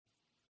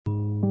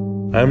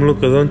I'm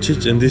Luka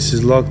Doncic, and this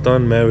is Locked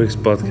On Mavericks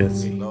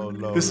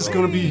podcast. This is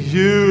gonna be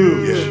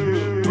huge. Yeah.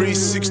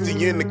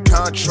 360 in the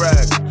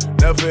contract.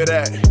 Never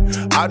that.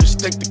 I just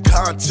take the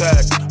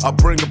contact. I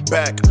bring it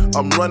back.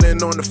 I'm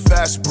running on the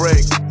fast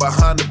break.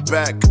 Behind the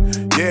back.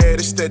 Yeah,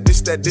 this that.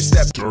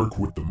 Dirk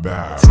with the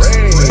Mavs.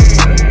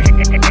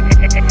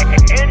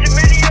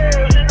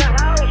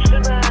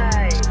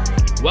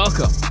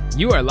 Welcome.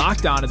 You are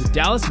locked on to the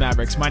Dallas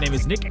Mavericks. My name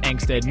is Nick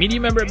Angstead, media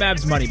member at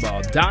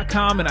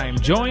MavsMoneyball.com, and I am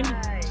joined,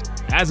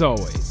 as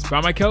always,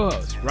 by my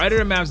co-host,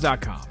 writer at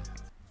Mavs.com.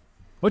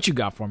 What you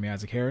got for me,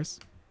 Isaac Harris?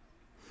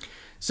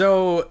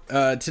 So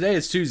today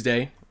is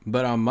Tuesday,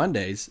 but on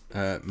Mondays,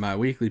 my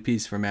weekly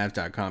piece for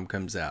Mavs.com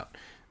comes out,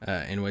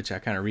 in which I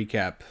kind of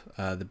recap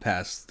the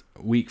past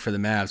week for the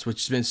Mavs,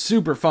 which has been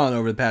super fun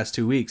over the past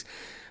 2 weeks.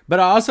 But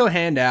I also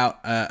hand out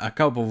a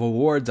couple of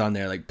awards on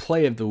there, like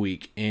Play of the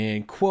Week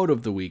and Quote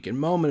of the Week and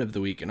Moment of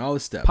the Week and all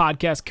this stuff.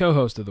 Podcast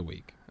co-host of the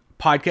week.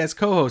 Podcast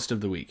co-host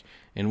of the week,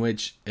 in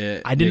which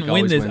I didn't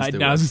win this. I was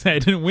gonna say I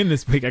didn't win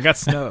this week. I got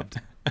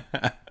snubbed.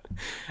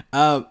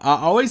 I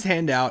always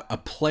hand out a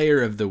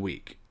Player of the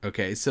Week.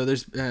 Okay, so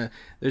there's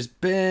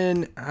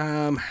been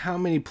how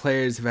many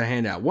players have I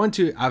handed out?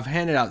 I've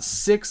handed out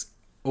 6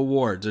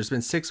 awards. There's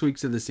been 6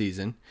 weeks of the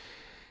season.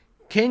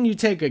 Can you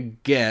take a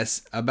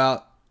guess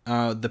about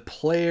the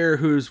player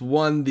who's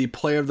won the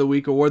Player of the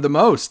Week award the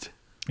most?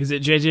 Is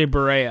it JJ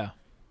Barea?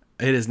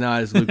 It is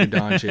not. It's Luka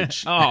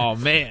Doncic. Oh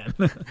man!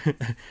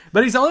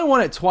 But he's only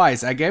won it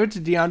twice. I gave it to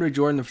DeAndre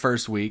Jordan the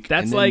first week.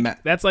 That's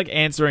like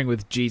answering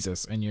with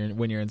Jesus, and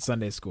when you're in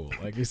Sunday school.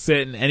 Like you're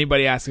sitting,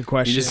 anybody asks a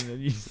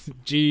question,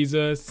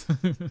 Jesus.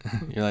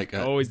 You're like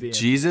always the answer.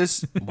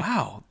 Jesus.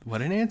 Wow,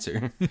 what an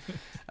answer!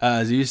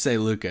 So you say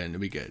Luka and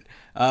it'll be good.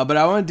 But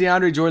I went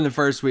DeAndre Jordan the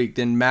first week,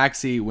 then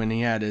Maxey when he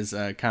had his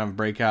kind of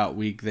breakout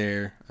week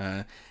there.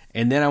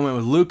 And then I went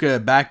with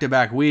Luka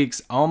back-to-back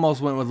weeks. Almost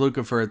went with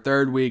Luka for a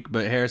third week,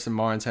 but Harrison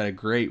Barnes had a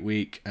great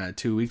week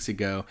 2 weeks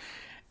ago.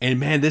 And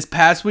man, this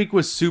past week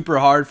was super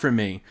hard for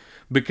me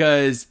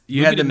because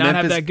you had the Memphis.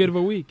 Not have that good of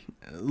a week.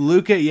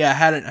 Luka,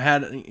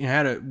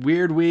 had a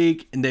weird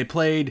week, and they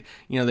played.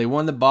 They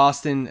won the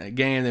Boston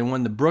game, they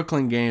won the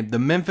Brooklyn game. The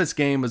Memphis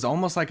game was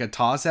almost like a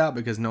toss-out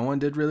because no one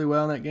did really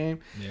well in that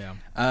game.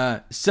 Yeah.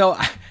 So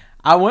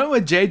I went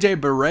with JJ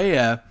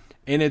Barea.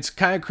 And it's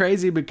kind of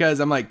crazy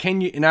because I'm like,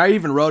 and I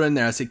even wrote in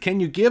there, I said,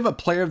 can you give a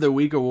Player of the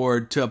Week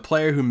award to a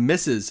player who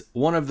misses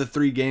one of the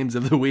 3 games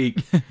of the week?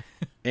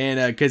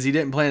 And because he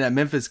didn't play in that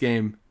Memphis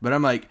game. But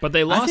I'm like, but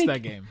they lost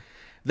that game.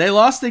 They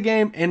lost the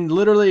game, and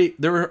literally,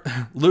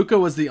 Luka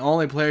was the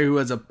only player who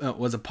was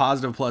a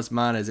positive plus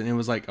minus, and it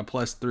was like a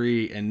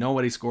 +3, and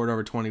nobody scored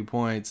over 20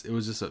 points. It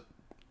was just a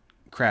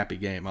crappy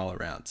game all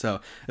around. So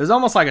it was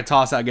almost like a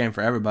toss-out game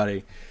for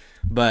everybody.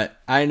 But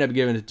I ended up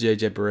giving it to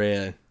JJ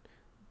Barea.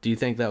 Do you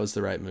think that was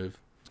the right move?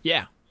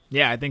 Yeah,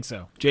 I think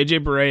so.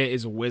 JJ Barea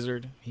is a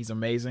wizard. He's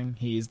amazing.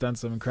 He's done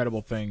some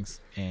incredible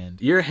things.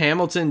 And your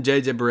Hamilton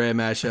JJ Barea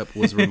mashup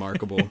was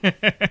remarkable.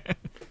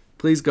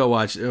 Please go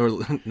watch it, or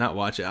not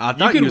watch it. I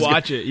thought you could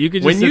watch it. You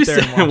could just sit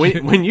there and watch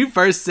it. When you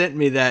first sent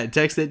me that,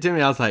 texted it to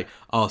me, I was like,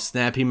 "Oh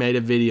snap! He made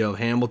a video of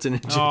Hamilton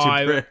and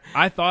JJ Barea."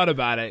 I thought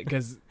about it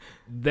because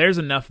there's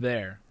enough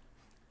there.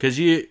 Because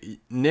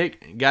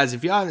Nick, guys,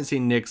 if y'all haven't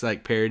seen Nick's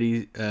like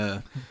parody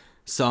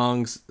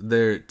songs,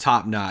 they're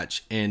top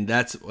notch, and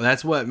that's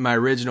what my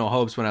original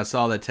hopes when I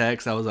saw the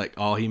text. I was like,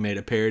 oh, he made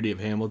a parody of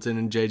Hamilton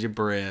and JJ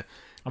Barea.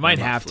 I might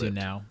have to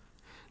now.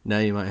 Now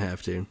you might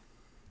have to,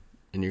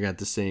 and you're going to have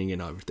to sing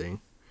and everything.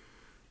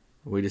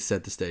 We just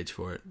set the stage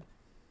for it.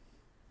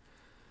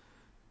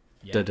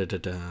 Yeah. Da da da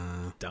da.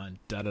 Dun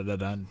da da da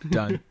dun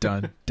dun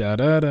dun da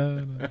da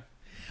da.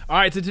 All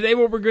right, so today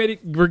what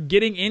we're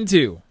getting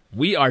into,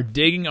 we are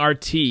digging our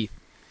teeth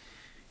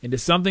into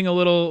something a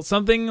little it's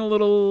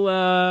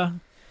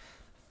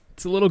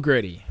a little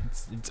gritty.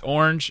 It's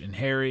orange and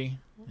hairy,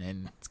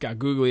 and it's got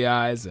googly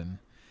eyes, and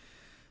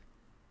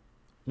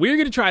we're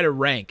going to try to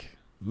rank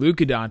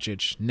Luka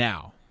Doncic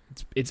now.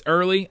 It's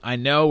early. I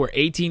know we're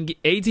 18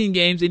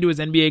 games into his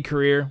NBA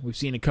career. We've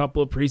seen a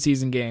couple of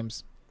preseason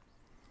games.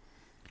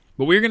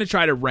 But we're going to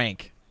try to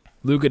rank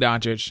Luka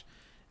Doncic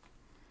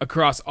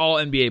across all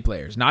NBA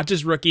players, not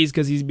just rookies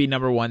because he'd be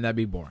number 1, that'd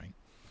be boring.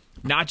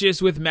 Not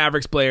just with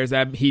Mavericks players,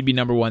 that he'd be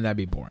number 1, that'd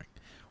be boring.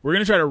 We're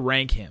going to try to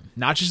rank him,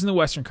 not just in the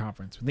Western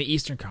Conference, but in the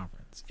Eastern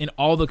Conference, in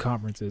all the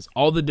conferences,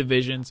 all the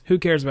divisions. Who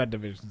cares about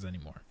divisions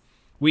anymore?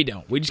 We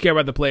don't. We just care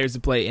about the players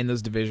that play in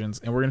those divisions,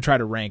 and we're going to try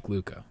to rank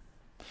Luka.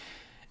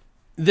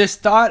 This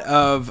thought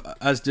of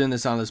us doing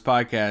this on this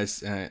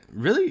podcast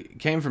really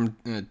came from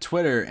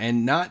Twitter,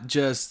 and not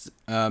just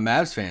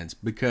Mavs fans,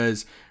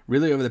 because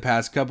really over the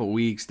past couple of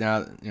weeks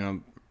now,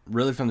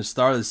 really from the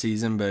start of the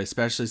season, but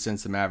especially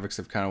since the Mavericks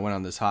have kind of went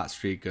on this hot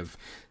streak of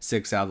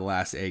 6 out of the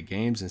last 8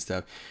 games and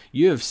stuff,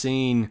 you have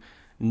seen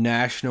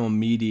national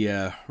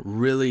media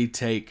really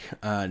take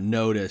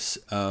notice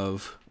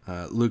of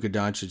Luka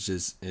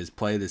Doncic's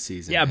play this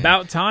season. Yeah,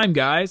 about time,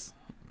 guys.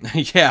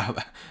 Yeah,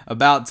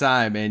 about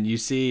time. And you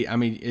see, I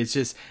mean,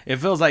 it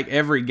feels like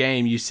every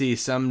game you see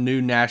some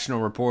new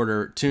national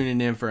reporter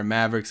tuning in for a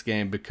Mavericks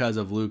game because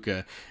of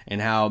Luka,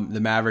 and how the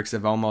Mavericks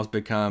have almost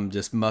become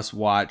just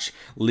must-watch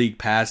league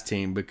pass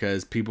team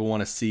because people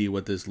want to see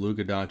what this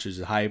Luka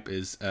Doncic hype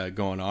is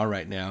going on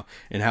right now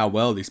and how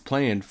well he's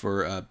playing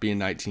for being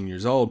 19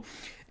 years old.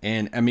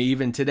 And I mean,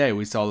 even today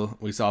we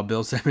saw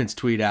Bill Simmons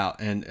tweet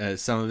out and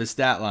some of his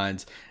stat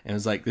lines, and it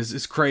was like, this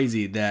is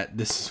crazy that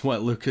this is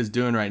what Luka's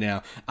doing right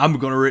now.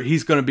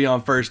 He's gonna be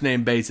on first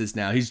name basis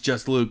now. He's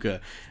just Luka.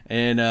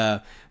 And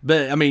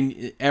but I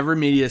mean, every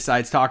media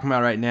site's talking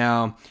about right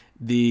now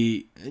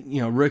the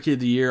rookie of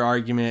the year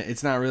argument.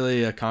 It's not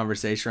really a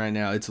conversation right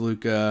now. It's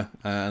Luka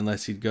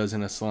unless he goes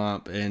in a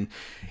slump. And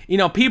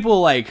people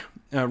like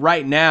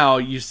right now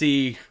you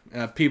see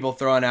people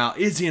throwing out,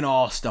 is he an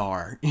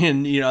all-star?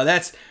 And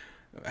that's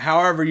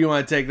however you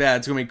want to take that.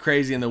 It's gonna be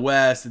crazy in the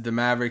West at the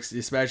Mavericks,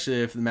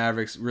 especially if the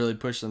Mavericks really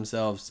push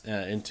themselves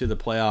into the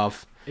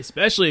playoff.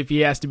 Especially if he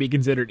has to be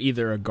considered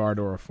either a guard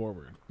or a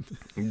forward.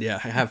 Yeah,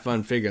 have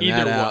fun figuring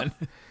Either that one.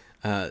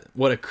 out.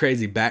 What a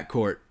crazy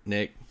backcourt,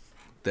 Nick,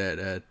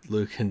 that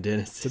Luke and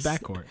Dennis. It's a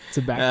backcourt. It's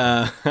a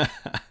backcourt.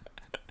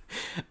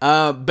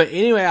 But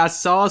anyway, I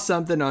saw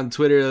something on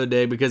Twitter the other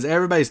day because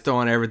everybody's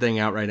throwing everything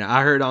out right now.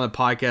 I heard on the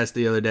podcast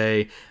the other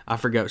day, I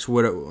forgot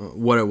what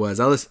it was.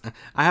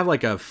 I have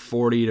like a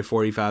 40 to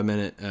 45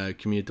 minute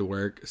commute to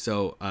work,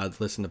 so I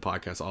listen to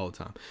podcasts all the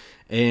time.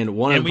 And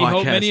one of the podcasts,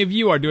 hope many of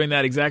you are doing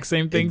that exact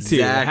same thing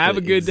too. Have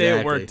a good day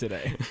at work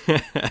today.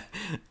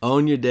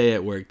 Own your day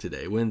at work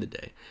today. Win the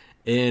day.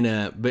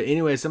 And but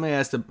anyway, somebody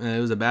asked. It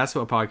was a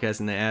basketball podcast,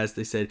 and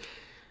they said,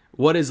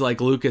 what is like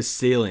Luka's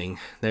ceiling?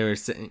 They were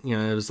saying,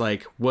 it was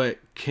like, what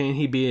can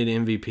he be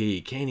an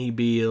MVP? Can he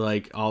be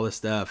like all this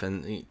stuff?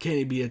 And can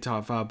he be a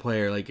top 5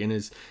 player like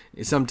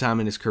sometime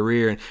in his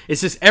career? And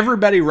it's just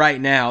everybody right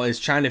now is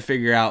trying to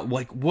figure out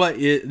like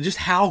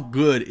how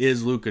good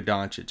is Luka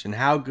Doncic and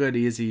how good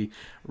is he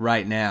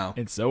right now?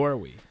 And so are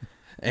we.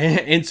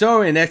 And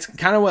that's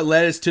kind of what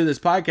led us to this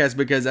podcast,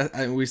 because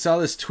we saw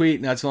this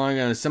tweet not so long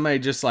ago, and somebody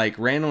just like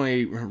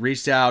randomly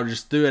reached out,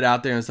 just threw it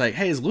out there, and it's like,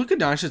 hey, is Luka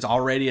Doncic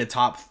already a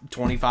top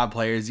 25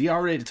 player? Is he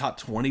already a top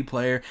 20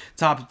 player,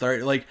 top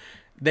 30? Like,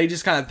 they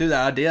just kind of threw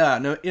that idea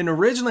out. And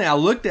originally I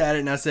looked at it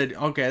and I said,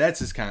 okay, that's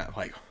just kind of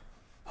like,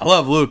 I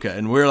love Luka,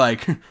 and we're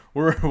like,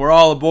 we're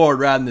all aboard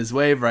riding this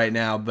wave right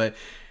now. But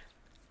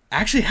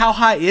actually, how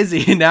high is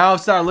he? Now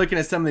I've started looking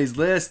at some of these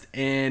lists,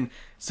 and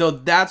so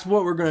that's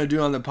what we're going to do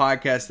on the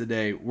podcast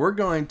today. We're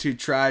going to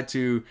try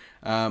to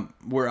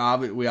we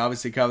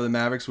obviously cover the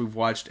Mavericks. We've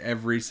watched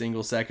every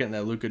single second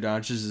that Luka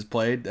Doncic has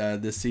played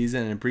this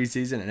season and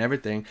preseason and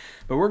everything.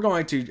 But we're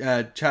going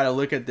to try to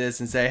look at this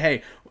and say,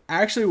 hey,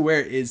 actually, where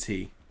is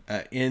he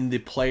in the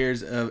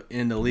players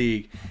in the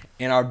league?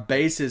 And our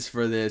basis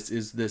for this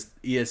is this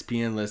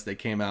ESPN list that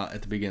came out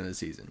at the beginning of the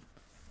season.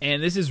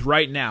 And this is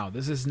right now.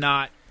 This is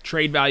not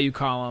trade value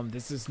column.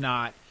 This is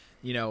not,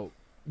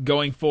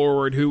 going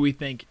forward, who we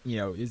think,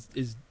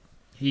 is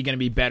he going to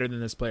be better than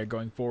this player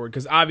going forward?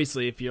 Because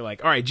obviously, if you're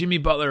like, all right, Jimmy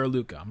Butler or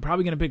Luka, I'm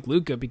probably going to pick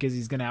Luka because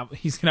he's going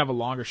to have a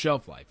longer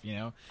shelf life.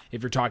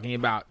 If you're talking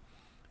about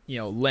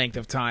length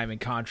of time and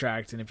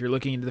contract, and if you're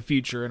looking into the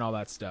future and all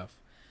that stuff,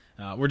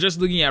 we're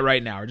just looking at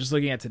right now. We're just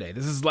looking at today.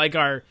 This is like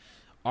our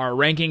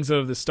rankings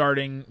of the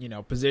starting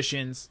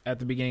positions at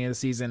the beginning of the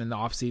season and the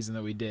off season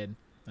that we did.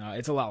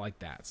 It's a lot like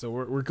that. So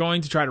we're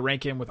going to try to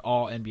rank him with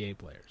all NBA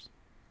players.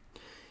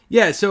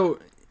 Yeah, so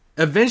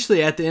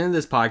eventually at the end of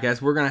this podcast,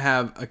 we're going to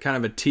have a kind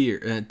of a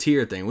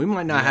tier thing. We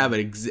might not have an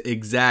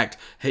exact,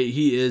 hey,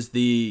 he is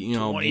the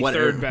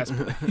 23rd best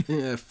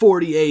player,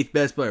 48th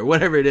best player,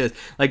 whatever it is.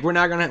 Like we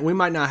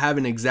might not have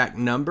an exact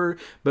number,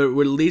 but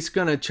we're at least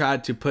going to try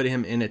to put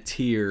him in a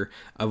tier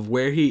of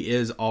where he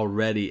is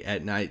already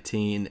at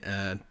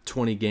 19,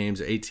 20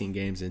 games or 18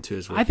 games into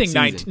his rookie season.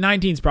 I think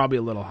 19 is probably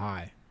a little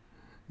high.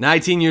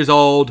 19 years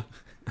old.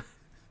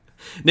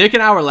 Nick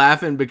and I were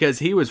laughing because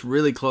he was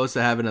really close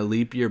to having a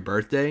leap year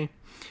birthday.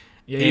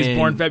 Yeah, he was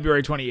born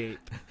February 28th.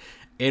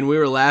 And we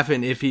were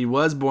laughing, if he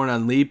was born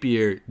on leap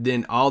year,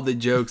 then all the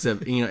jokes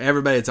of,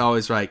 everybody that's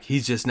always like,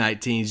 he's just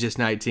 19, he's just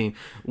 19.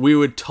 We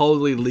would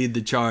totally lead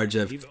the charge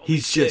of,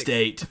 he's just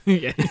 8.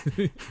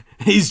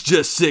 He's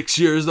just 6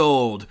 years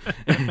old.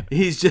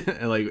 He's just,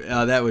 like,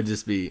 that would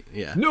just be,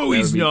 yeah. No,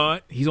 he's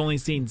not. He's only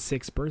seen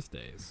 6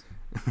 birthdays.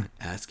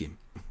 Ask him.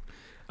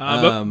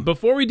 But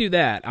before we do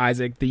that,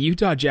 Isaac, the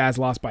Utah Jazz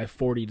lost by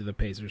 40 to the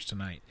Pacers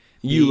tonight.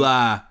 You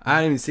lie. I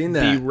haven't even seen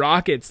that. The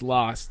Rockets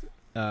lost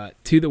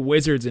to the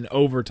Wizards in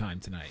overtime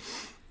tonight.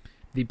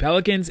 The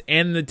Pelicans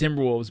and the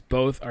Timberwolves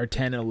both are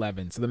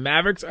 10-11. So the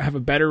Mavericks have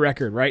a better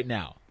record right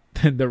now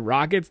than the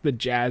Rockets, the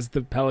Jazz,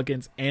 the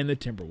Pelicans, and the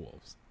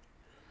Timberwolves.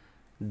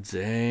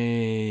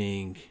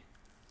 Dang.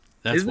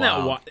 Isn't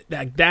wild.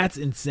 That's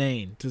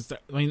insane.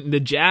 The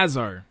Jazz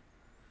are...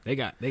 They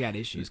got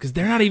issues because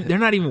they're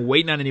not even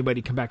waiting on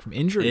anybody to come back from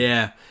injury.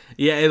 Yeah.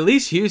 At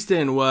least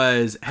Houston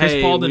was. Chris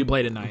Paul didn't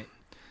play tonight.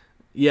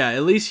 Yeah,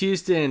 at least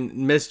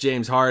Houston missed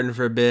James Harden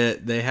for a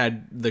bit. They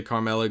had the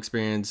Carmelo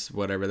experience,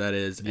 whatever that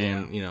is,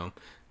 and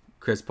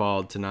Chris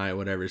Paul tonight,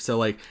 whatever. So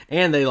like,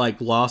 and they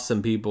like lost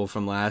some people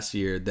from last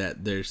year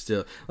that they're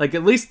still like,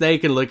 at least they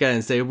can look at it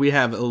and say, we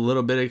have a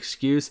little bit of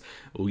excuse.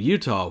 Well,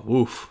 Utah,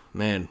 woof,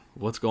 man,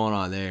 what's going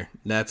on there?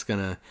 That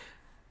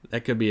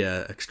could be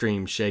a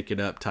extreme shake it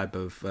up type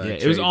of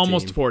it was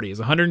almost team. 40. It was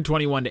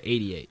 121 to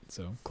 88,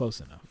 so close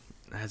enough.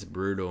 That's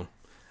brutal.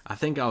 I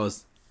think I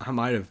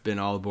might have been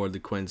all aboard the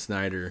Quinn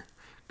Snyder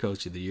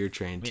Coach of the Year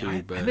train too.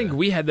 I think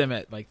we had them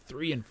at like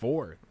 3 and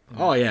 4.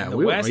 Oh yeah, in the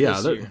West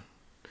this year.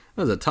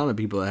 There was a ton of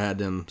people that had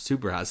them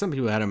super high. Some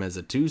people had them as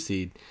a 2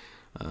 seed.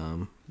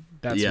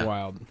 That's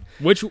wild.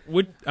 Which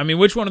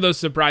one of those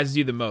surprises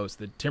you the most?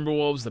 The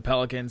Timberwolves, the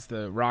Pelicans,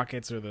 the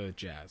Rockets, or the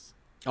Jazz?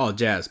 Oh,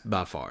 Jazz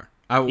by far.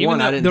 I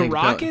didn't think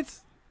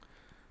Rockets.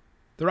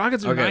 The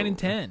Rockets are 9 and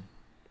 10.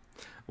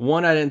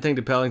 One, I didn't think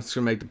the Pelicans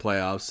could make the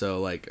playoffs, so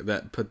like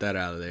that put that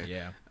out of there.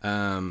 Yeah.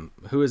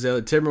 Who is the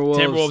other? Timberwolves.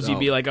 Timberwolves, you'd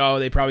be like, oh,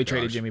 they probably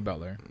traded Jimmy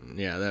Butler.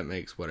 Yeah, that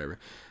makes whatever.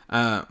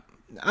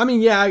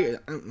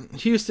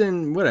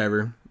 Houston,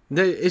 whatever.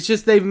 It's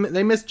just they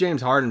missed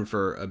James Harden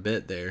for a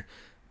bit there,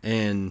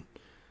 and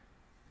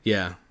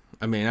yeah,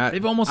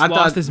 they've almost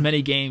lost as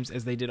many games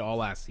as they did all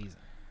last season.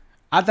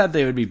 I thought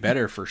they would be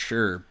better for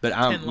sure,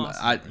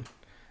 but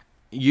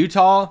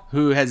Utah,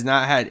 who has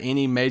not had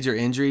any major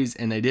injuries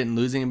and they didn't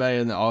lose anybody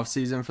in the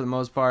offseason for the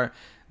most part,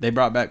 they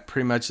brought back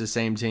pretty much the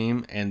same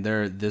team and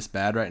they're this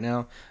bad right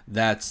now.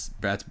 That's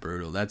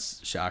brutal. That's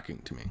shocking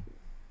to me.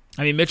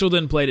 I mean, Mitchell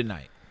didn't play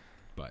tonight,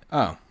 but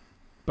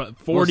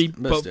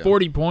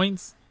 40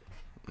 points.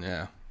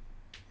 Yeah,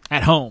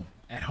 at home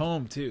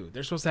too.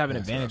 They're supposed to have an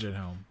advantage at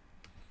home.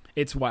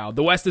 It's wild.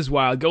 The West is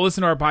wild. Go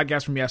listen to our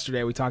podcast from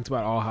yesterday. We talked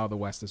about how the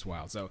West is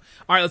wild. So,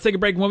 all right, let's take a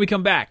break. When we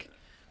come back,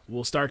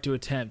 we'll start to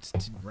attempt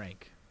to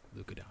rank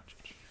Luka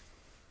Doncic.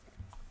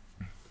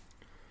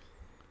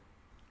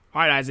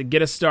 All right, Isaac,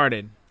 get us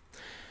started.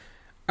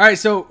 All right,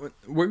 so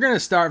we're gonna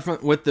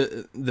start with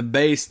the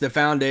base, the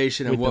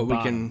foundation of what we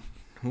can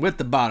with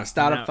the bottom.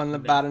 Start from the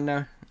bottom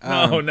now.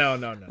 No.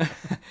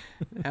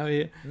 Hell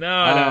yeah.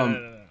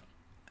 No.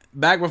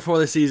 Back before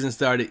the season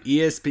started,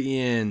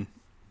 ESPN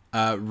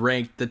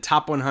ranked the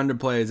top 100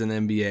 players in the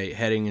NBA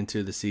heading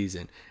into the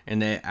season,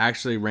 and they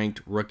actually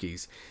ranked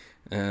rookies.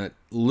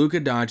 Luka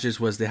Doncic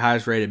was the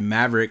highest rated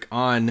Maverick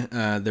on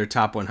their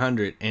top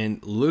 100,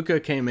 and Luka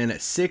came in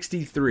at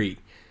 63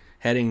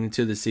 heading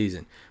into the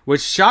season,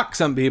 which shocked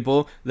some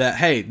people that,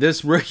 hey,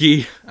 this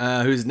rookie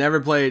who's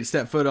never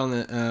stepped foot on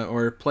the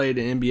or played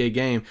an NBA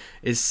game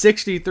is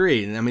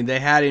 63. And I mean,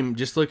 they had him,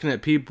 just looking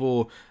at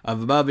people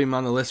above him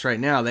on the list right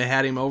now, they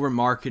had him over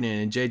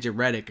Markkanen and JJ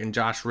Redick and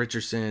Josh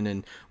Richardson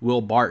and Will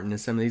Barton and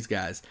some of these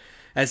guys.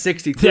 At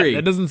 63. Yeah,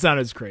 that doesn't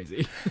sound as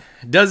crazy.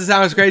 Doesn't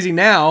sound as crazy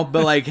now,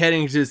 but like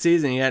heading into the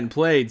season, he hadn't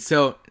played.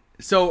 So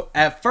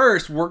at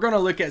first, we're going to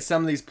look at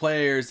some of these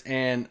players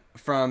and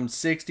from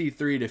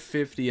 63 to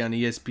 50 on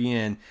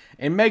ESPN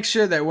and make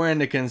sure that we're in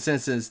the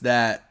consensus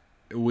that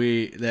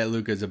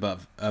Luka's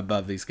above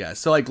these guys.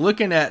 So like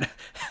looking at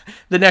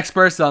the next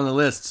person on the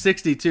list,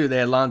 62, they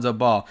had Lonzo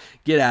Ball.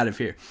 Get out of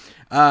here.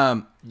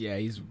 Yeah,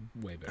 he's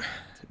way better.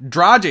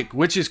 Dragic,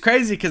 which is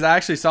crazy because I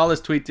actually saw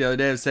this tweet the other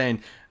day of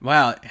saying,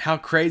 wow, how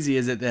crazy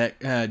is it that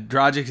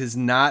Dragic is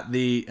not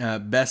the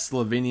best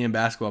Slovenian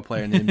basketball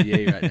player in the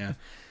NBA right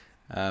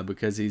now?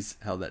 Because he's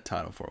held that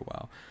title for a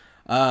while.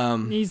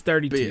 He's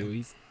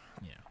 32.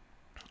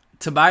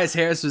 Tobias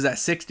Harris was at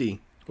 60.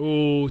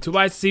 Ooh,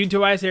 Tobias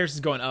Harris is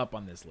going up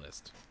on this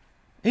list.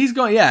 He's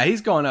going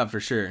up for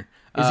sure.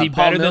 Is he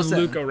better than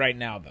Luka right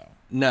now, though?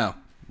 No,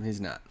 he's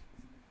not.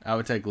 I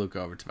would take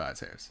Luka over Tobias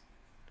Harris.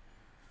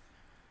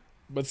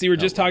 But see, we're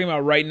just talking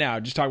about right now.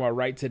 Just talking about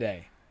right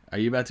today. Are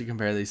you about to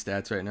compare these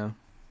stats right now?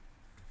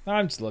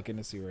 I'm just looking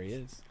to see where he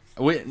is.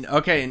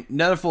 Okay,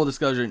 another full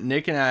disclosure.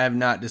 Nick and I have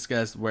not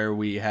discussed where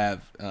we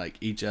have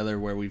each other,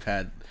 where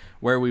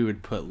we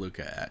would put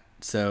Luka at.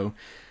 So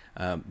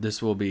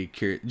this will be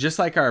curious. Just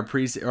like our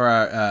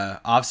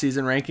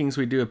off-season rankings,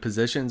 we do of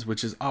positions,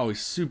 which is always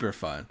super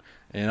fun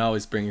and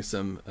always brings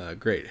some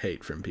great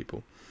hate from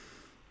people.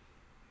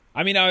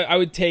 I mean, I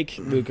would take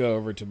Luka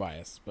over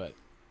Tobias, but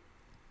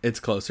it's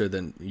closer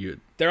than you.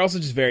 They're also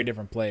just very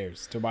different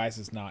players. Tobias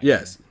is not.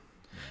 Yes.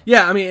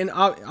 Yeah, I mean, and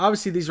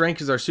obviously these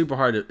rankings are super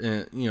hard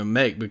to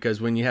make because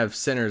when you have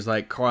centers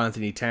like Karl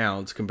Anthony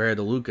Towns compared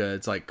to Luka,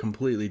 it's like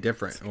completely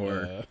different,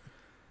 or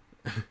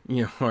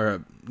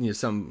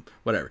some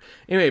whatever.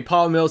 Anyway,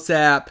 Paul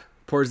Millsap,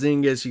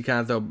 Porzingis, you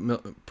kind of throw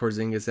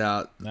Porzingis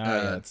out.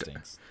 That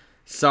stinks.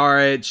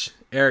 Saric,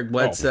 Eric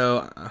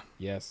Bledsoe.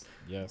 Yes.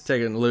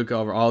 Taking Luka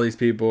over all these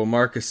people.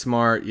 Marcus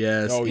Smart,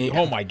 yes.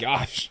 Oh my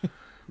gosh.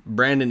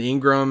 Brandon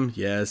Ingram,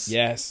 yes.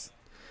 Yes.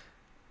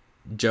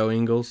 Joe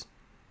Ingles.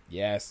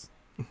 Yes.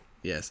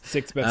 Yes.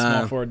 6th best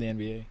small forward in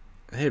the NBA.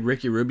 I had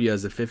Ricky Rubio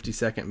as the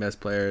 52nd best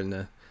player in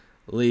the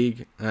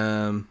league.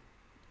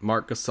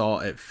 Marc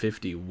Gasol at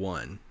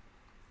 51.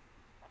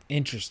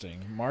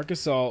 Interesting. Marc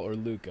Gasol or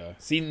Luka.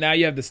 See, now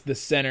you have the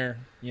center,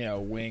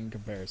 wing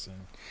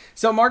comparison.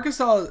 So Marc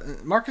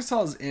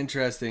Gasol is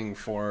interesting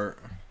for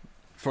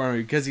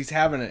me because he's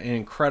having an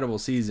incredible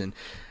season.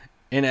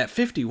 And at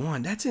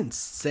 51, that's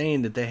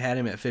insane that they had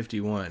him at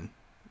 51.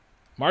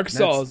 Marc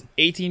Gasol's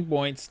 18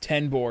 points,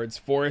 10 boards,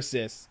 4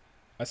 assists,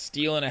 a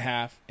steal and a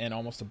half, and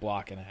almost a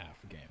block and a half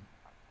a game.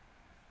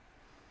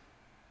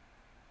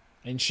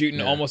 And shooting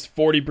almost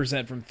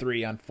 40% from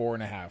 3 on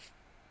 4.5.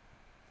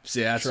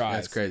 See, that's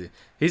tries. crazy.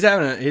 He's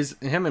having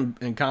him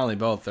and Conley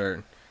both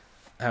are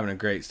having a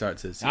great start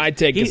to the season. I'd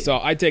take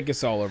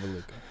Gasol over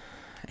Luka.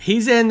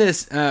 He's in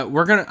this. I'm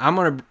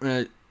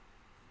gonna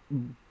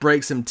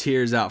break some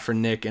tiers out for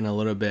Nick in a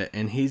little bit,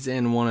 and he's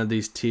in one of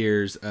these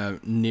tiers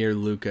near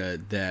Luka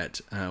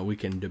that we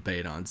can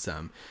debate on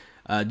some.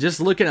 Just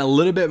looking a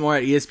little bit more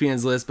at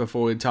ESPN's list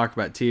before we talk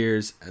about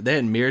tiers, they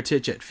had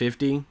Mirotic at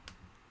 50.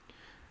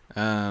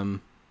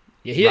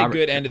 Yeah, he had a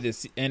good end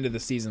of the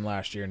season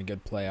last year and a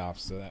good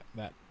playoffs, so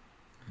that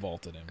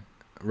vaulted him.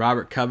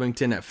 Robert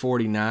Covington at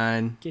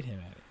 49. Get him out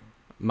of here.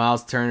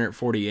 Miles Turner at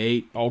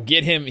 48. Oh,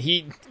 get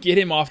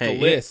him off the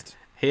list.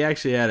 He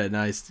actually had a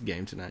nice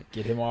game tonight.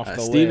 Get him off the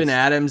list. Steven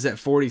Adams at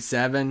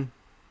 47.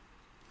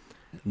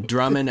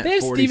 Drummond at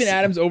 46. Steven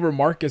Adams over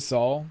Marc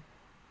Gasol.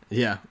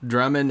 Yeah,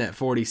 Drummond at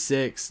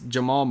 46.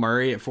 Jamal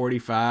Murray at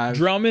 45.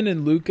 Drummond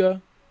and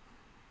Luka.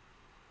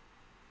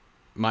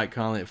 Mike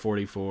Conley at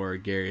 44.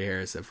 Gary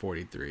Harris at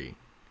 43.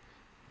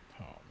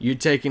 Oh, you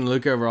taking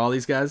Luka over all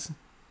these guys?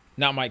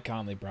 Not Mike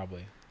Conley,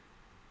 probably.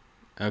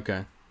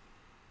 Okay.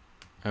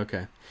 All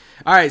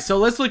right, so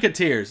let's look at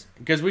tiers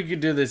because we could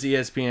do this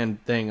ESPN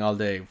thing all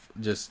day,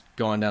 just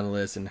going down the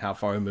list and how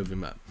far we move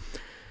him up.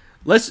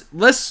 Let's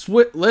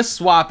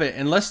swap it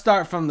and let's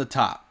start from the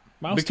top.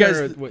 Miles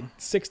Turner with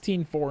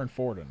 16, 4, and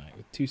 4 tonight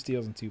with 2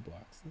 steals and 2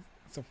 blocks.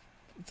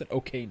 It's an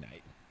okay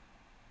night.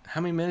 How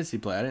many minutes did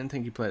he play? I didn't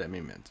think he played that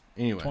many minutes.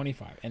 Anyway.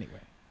 25. Anyway.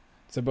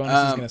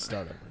 Sabonis is going to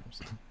start over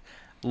himself.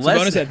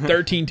 Sabonis had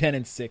 13, 10,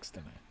 and 6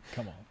 tonight.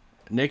 Come on.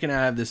 Nick and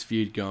I have this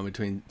feud going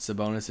between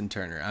Sabonis and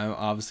Turner. I'm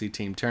obviously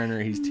Team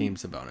Turner. He's Team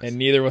Sabonis. And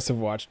neither of us have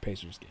watched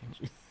Pacers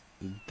games.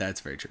 That's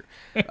very true.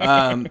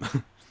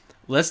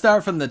 Let's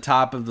start from the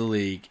top of the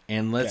league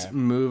and let's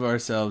move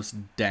ourselves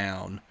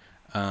down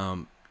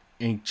and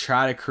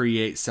try to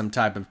create some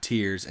type of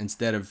tiers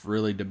instead of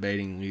really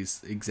debating these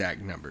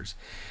exact numbers.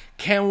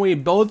 Can we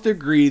both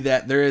agree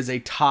that there is a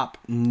top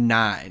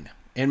 9?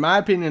 In my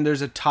opinion,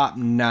 there's a top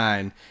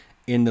 9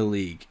 in the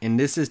league, and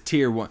this is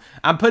tier 1.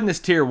 I'm putting this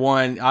tier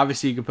 1.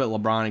 Obviously, you could put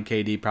LeBron and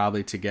KD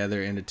probably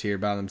together in a tier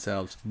by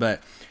themselves,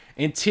 but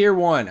in tier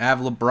 1, I have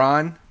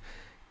LeBron,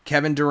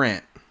 Kevin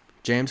Durant,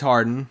 James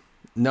Harden.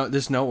 No,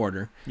 there's no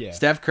order. Yeah.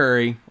 Steph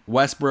Curry,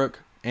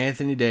 Westbrook,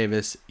 Anthony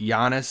Davis,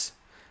 Giannis,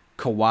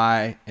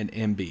 Kawhi, and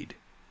Embiid.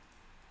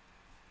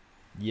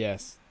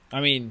 Yes.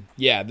 I mean,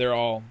 yeah, they're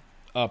all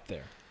up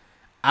there.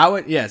 I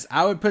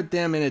would put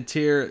them in a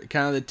tier,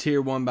 kind of the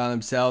tier 1 by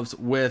themselves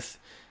with,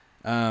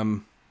 as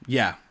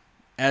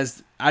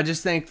I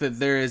just think that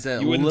there is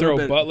a You wouldn't little throw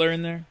bit, Butler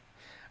in there?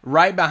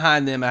 Right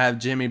behind them, I have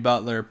Jimmy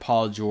Butler,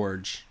 Paul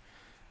George,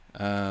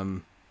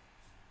 Jokic.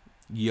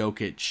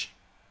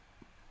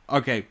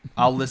 Okay,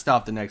 I'll list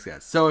off the next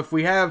guys. So if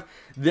we have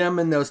them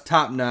in those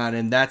top 9,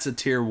 and that's a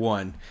tier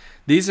 1,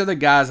 these are the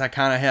guys I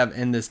kind of have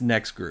in this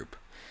next group.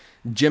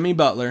 Jimmy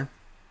Butler,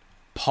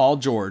 Paul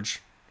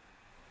George.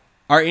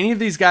 Are any of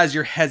these guys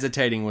you're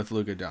hesitating with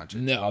Luka Doncic?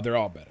 No, they're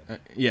all better.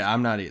 Yeah,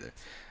 I'm not either.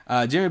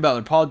 Jimmy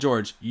Butler, Paul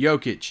George,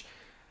 Jokic,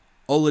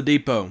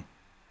 Oladipo,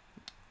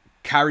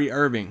 Kyrie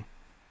Irving,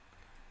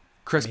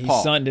 Chris Paul.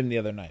 He sunned him the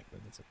other night,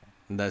 but that's okay.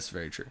 That's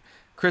very true.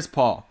 Chris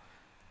Paul,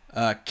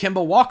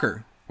 Kemba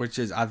Walker, which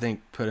is I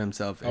think put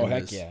himself in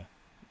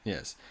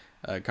this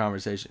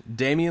conversation.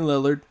 Damian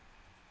Lillard,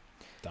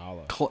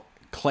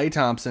 Klay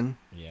Thompson.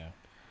 Yeah.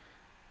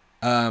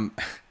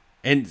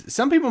 And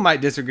some people might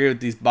disagree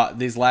with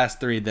these last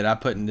 3 that I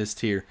put in this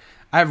tier.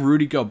 I have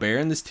Rudy Gobert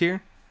in this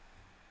tier.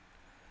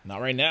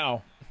 Not right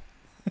now.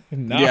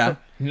 Not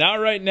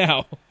right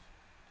now.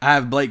 I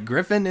have Blake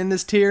Griffin in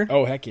this tier.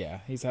 Oh, heck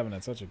yeah. He's having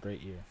such a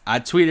great year. I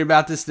tweeted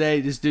about this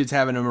today. This dude's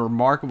having a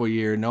remarkable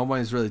year.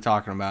 Nobody's really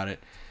talking about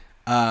it.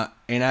 And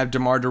I have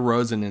DeMar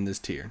DeRozan in this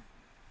tier.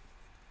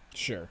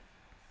 Sure.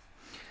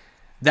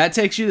 That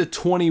takes you to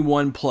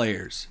 21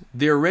 players.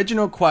 The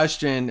original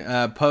question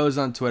posed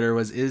on Twitter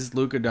was, is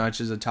Luka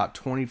Doncic a top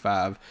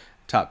 25,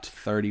 top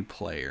 30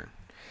 player?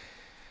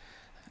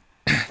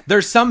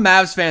 There's some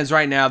Mavs fans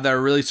right now that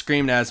are really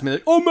screaming at me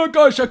like, oh my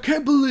gosh, I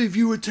can't believe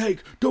you would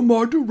take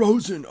DeMar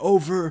DeRozan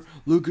over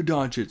Luka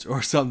Doncic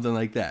or something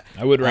like that.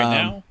 I would right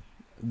now.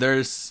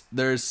 There's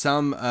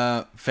some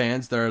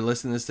fans that are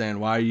listening to this saying,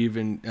 why are you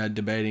even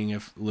debating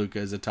if Luka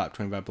is a top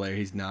 25 player?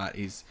 He's not.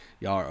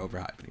 Y'all are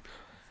overhyping him.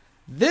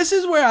 This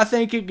is where I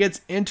think it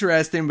gets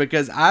interesting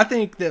because I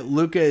think that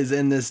Luka is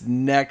in this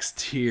next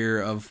tier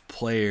of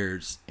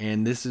players,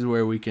 and this is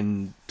where we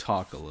can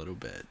talk a little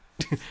bit.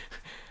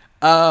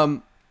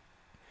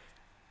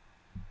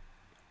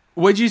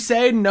 Would you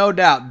say, no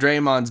doubt,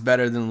 Draymond's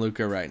better than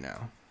Luka right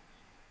now?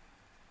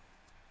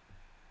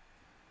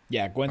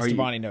 Yeah, Gwen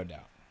Stefani, no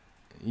doubt.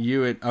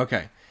 You would,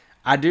 okay.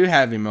 I do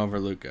have him over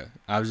Luka.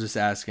 I was just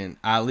asking.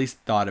 I at least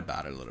thought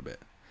about it a little bit.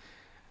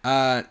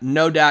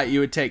 No doubt you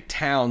would take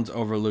Towns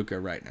over Luka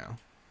right now.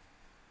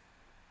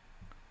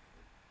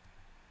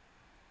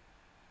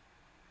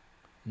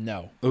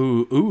 No.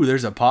 Ooh,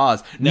 there's a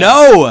pause.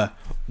 No.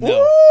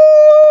 No.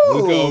 Ooh.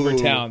 Luka over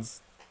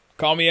Towns.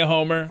 Call me a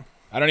homer.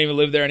 I don't even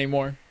live there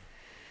anymore.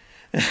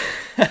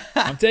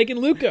 I'm taking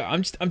Luka.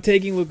 I'm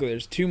taking Luka.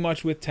 There's too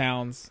much with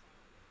Towns.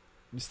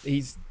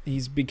 He's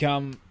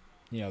become,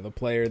 the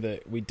player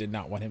that we did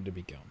not want him to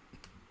become.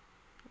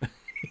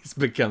 He's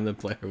become the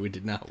player we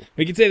did not want.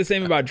 We could say the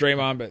same about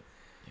Draymond, but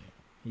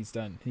he's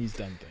done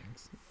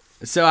things.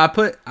 So I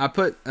put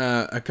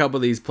a couple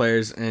of these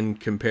players in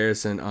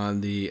comparison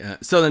on the.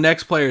 So the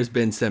next player is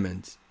Ben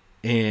Simmons,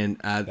 and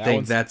I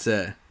think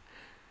that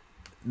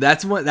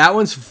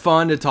one's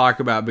fun to talk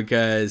about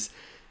because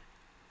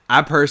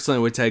I personally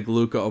would take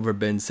Luka over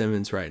Ben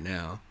Simmons right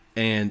now.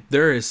 And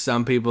there is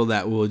some people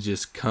that will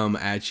just come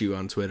at you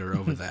on Twitter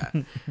over that.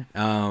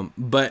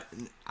 But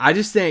I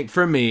just think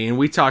for me, and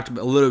we talked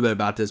a little bit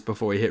about this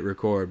before we hit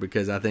record,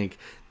 because I think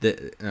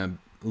that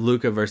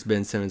Luka versus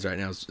Ben Simmons right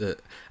now is,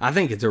 I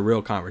think it's a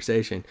real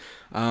conversation.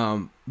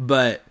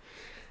 But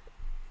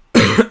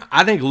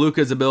I think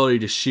Luka's ability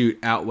to shoot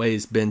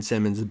outweighs Ben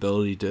Simmons'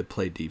 ability to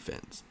play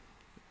defense.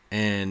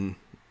 And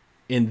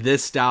in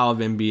this style of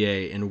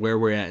NBA and where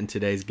we're at in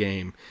today's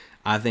game,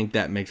 I think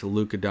that makes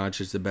Luka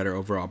Doncic the better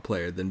overall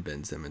player than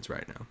Ben Simmons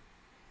right now.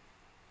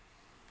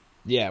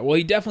 Yeah, well,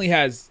 he definitely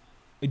has.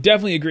 I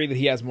definitely agree that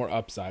he has more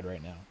upside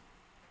right now.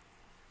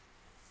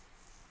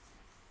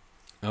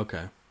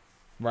 Okay.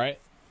 Right?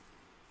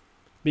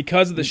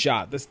 Because of the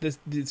shot.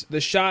 The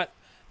shot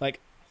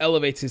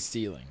elevates his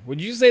ceiling.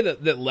 Would you say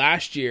that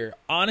last year,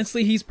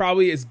 honestly, he's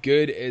probably as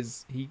good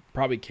as he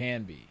probably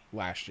can be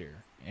last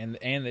year and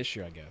this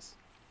year, I guess.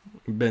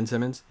 Ben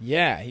Simmons?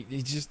 Yeah,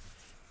 he just.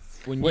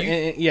 And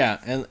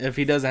if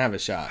he doesn't have a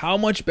shot, how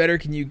much better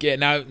can you get?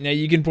 Now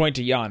you can point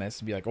to Giannis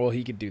and be like, "Well,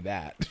 he could do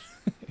that."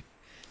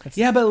 But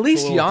at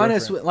least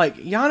Giannis,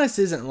 Giannis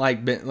isn't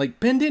like Ben. Like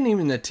Ben didn't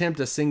even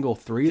attempt a single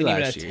three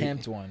last year. Didn't even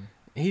attempt one.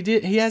 He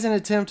did. He hasn't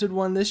attempted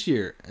one this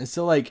year, and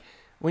so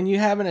when you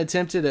haven't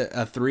attempted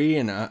a three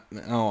in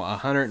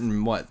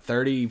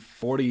 130,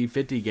 40,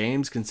 50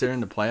 games, considering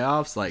the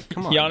playoffs,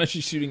 come on. Giannis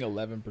is shooting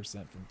 11%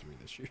 from three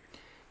this year.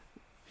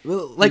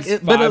 Well,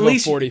 but at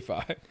least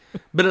 45.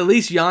 But at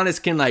least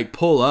Giannis can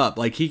pull up,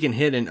 he can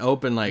hit an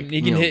open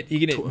he can hit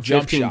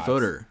jump 15 shots.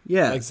 footer.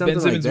 Yeah, Ben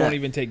Simmons won't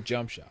even take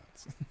jump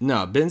shots.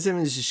 No, Ben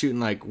Simmons is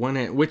shooting one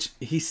hand, which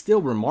he's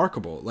still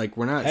remarkable.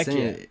 We're not Heck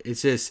saying yeah.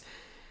 it's just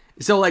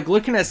so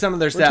looking at some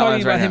of their We're stat talking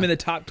lines about right him now. in the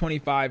top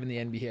 25 in the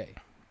NBA.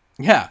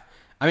 Yeah.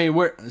 I mean,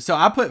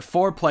 I put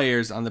 4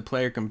 players on the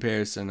player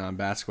comparison on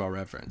Basketball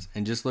Reference,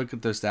 and just look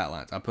at their stat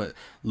lines. I put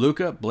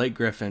Luka, Blake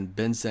Griffin,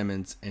 Ben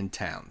Simmons, and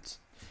Towns.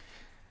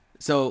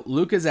 So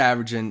Luka's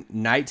averaging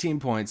 19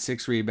 points,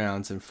 6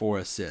 rebounds, and 4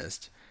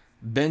 assists.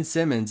 Ben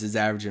Simmons is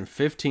averaging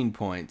 15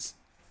 points,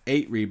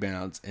 8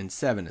 rebounds, and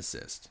 7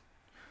 assists.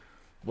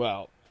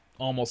 Well,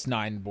 almost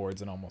 9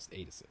 boards and almost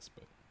 8 assists,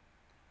 but.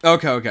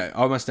 Okay.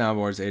 Almost 9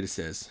 boards, 8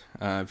 assists.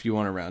 If you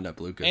want to round up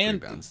Luka's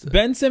rebounds.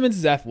 Ben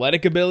Simmons'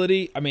 athletic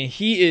ability, I mean,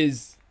 he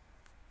is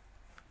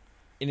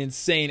an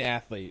insane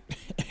athlete.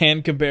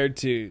 And compared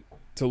to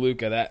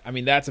Luka,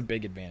 that's a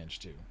big advantage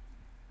too.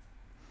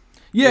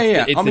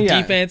 Yeah, It's the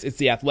defense, it's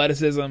the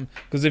athleticism.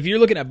 Because if you're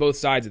looking at both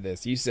sides of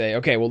this, you say,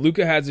 okay, well,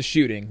 Luka has the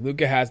shooting,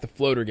 Luka has the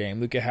floater game,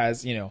 Luka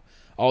has,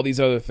 all these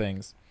other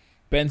things.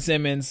 Ben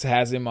Simmons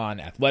has him on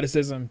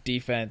athleticism,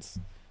 defense,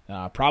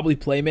 probably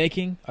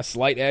playmaking, a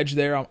slight edge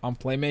there on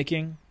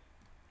playmaking.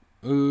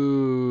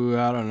 Ooh,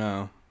 I don't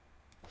know.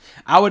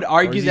 I would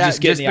argue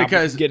that just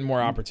because getting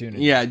more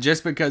opportunity. Yeah,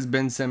 just because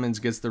Ben Simmons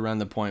gets to run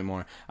the point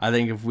more. I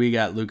think if we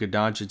got Luka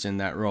Doncic in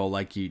that role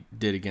like he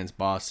did against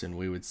Boston,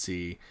 we would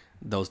see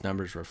those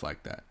numbers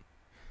reflect that.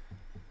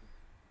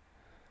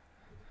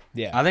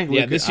 Yeah, I think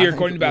this year,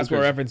 according to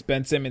Basketball Reference,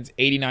 Ben Simmons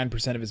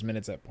 89% of his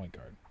minutes at point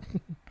guard.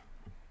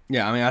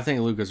 Yeah, I mean, I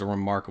think Luka's a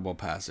remarkable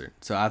passer,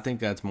 so I think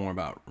that's more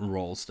about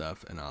role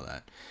stuff and all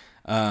that.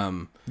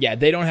 Yeah,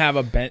 they don't have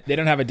a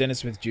Dennis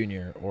Smith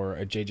Jr. or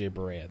a JJ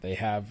Barea. They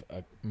have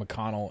a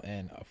McConnell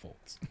and a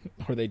Fultz,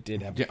 or they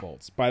did have a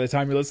Fultz. By the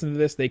time you're listening to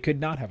this, they could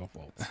not have a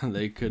Fultz.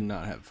 They could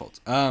not have Fultz.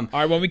 All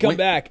right, when we come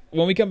back,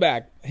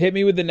 hit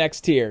me with the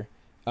next tier,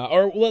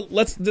 or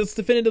let's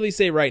definitively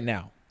say right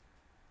now,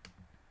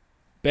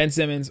 Ben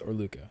Simmons or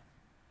Luka.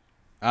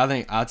 I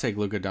think I'll take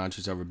Luka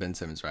Doncic over Ben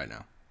Simmons right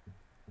now.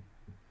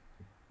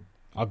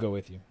 I'll go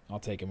with you. I'll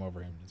take him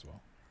over him as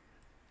well.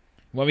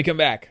 When we come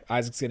back,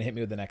 Isaac's going to hit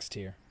me with the next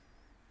tier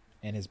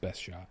and his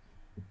best shot.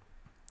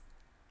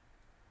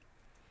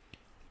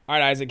 All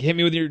right, Isaac, hit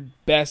me with your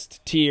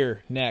best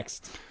tier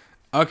next.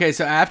 Okay,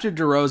 so after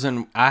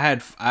DeRozan, I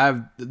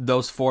have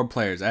those 4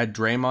 players. I had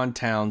Draymond,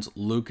 Towns,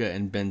 Luka,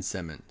 and Ben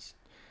Simmons.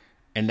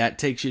 And that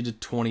takes you to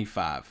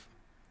 25.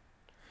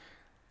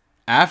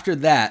 After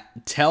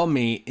that, tell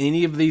me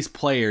any of these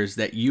players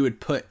that you would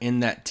put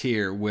in that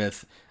tier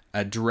with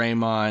a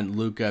Draymond,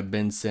 Luka,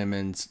 Ben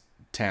Simmons,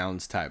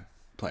 Towns type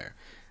player.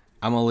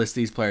 I'm going to list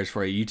these players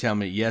for you. You tell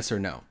me yes or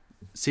no.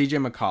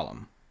 CJ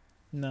McCollum.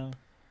 No.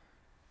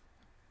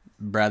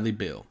 Bradley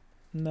Beal.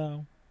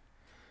 No.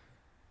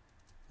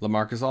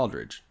 LaMarcus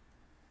Aldridge.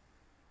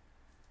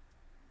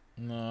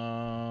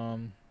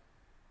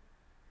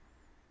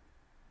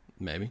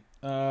 Maybe.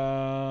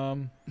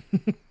 No,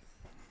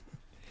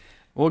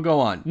 We'll go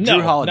on.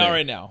 Drew Holiday. not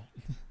right now.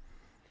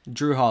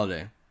 Drew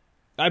Holiday.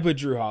 I put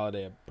Drew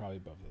Holiday probably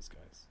above those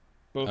guys.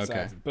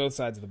 Okay. Both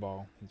sides of the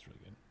ball. He's really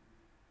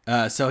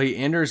good. So he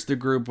enters the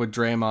group with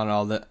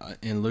Draymond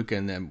and Luka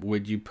and them.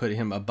 Would you put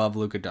him above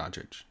Luka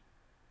Doncic?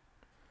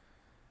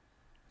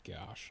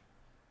 Gosh.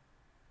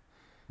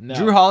 No.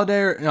 Drew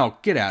Holiday? No,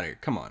 get out of here.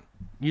 Come on.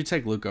 You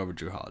take Luka over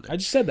Drew Holiday. I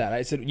just said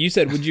that. You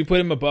said, would you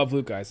put him above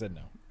Luka? I said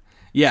no.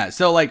 Yeah,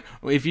 so like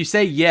if you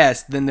say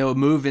yes, then they'll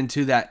move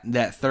into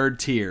that third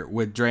tier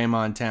with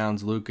Draymond,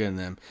 Towns, Luka, and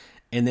them.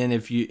 And then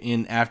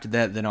after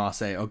that, then I'll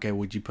say, okay,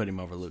 would you put him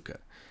over Luka?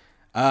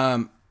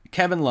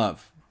 Kevin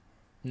Love,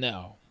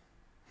 No.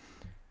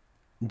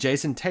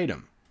 Jason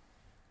Tatum,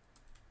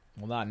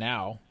 Well, not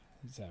now.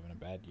 He's having a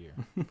bad year.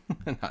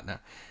 not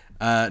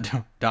now.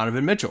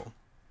 Donovan Mitchell,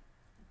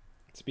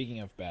 Speaking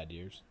of bad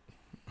years.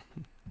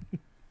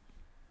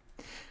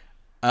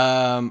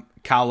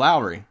 Kyle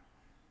Lowry.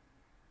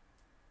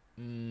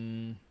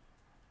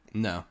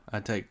 No,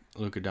 I'd take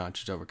Luka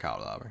Doncic over Kyle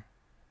Lowry.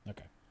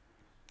 Okay.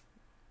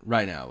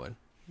 Right now, I would.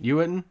 You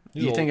wouldn't?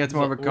 You think that's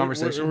more of a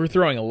conversation? We're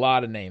throwing a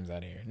lot of names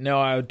out here. No,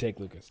 I would take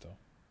Luka still.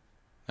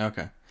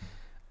 Okay.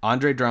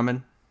 Andre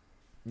Drummond.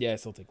 Yeah, I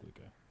still take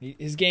Luka.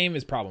 His game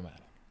is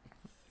problematic.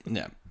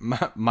 Yeah.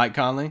 Mike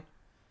Conley.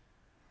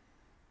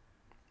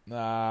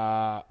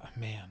 Man.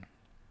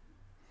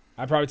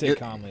 I'd probably take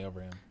Conley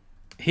over him.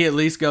 He at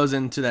least goes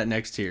into that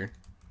next tier.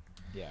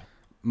 Yeah.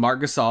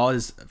 Marc Gasol,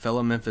 his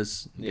fellow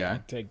Memphis Yeah,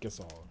 guy. take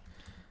Gasol.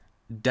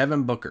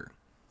 Devin Booker.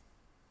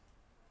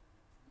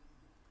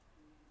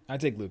 I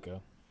take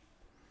Luka.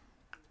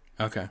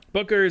 Okay.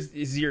 Booker is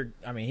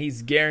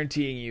he's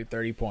guaranteeing you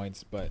 30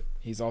 points, but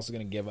he's also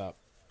going to give up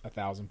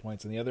 1,000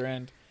 points on the other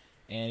end,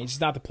 and he's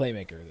just not the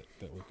playmaker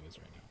that Luka is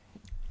right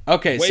now.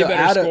 Okay, Way so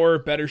better scorer,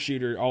 better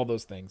shooter, all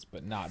those things,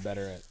 but not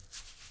better at.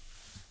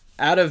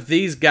 Out of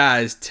these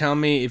guys, tell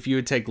me if you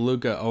would take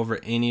Luka over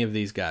any of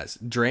these guys.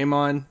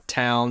 Draymond,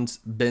 Towns,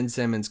 Ben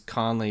Simmons,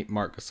 Conley,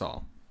 Marc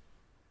Gasol.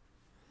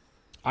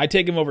 I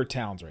take him over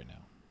Towns right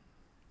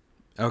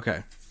now.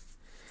 Okay.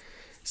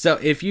 So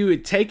if you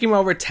would take him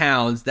over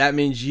Towns, that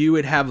means you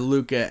would have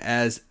Luka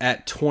as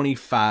at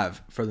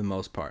 25 for the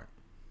most part.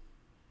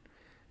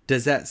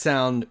 Does that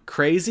sound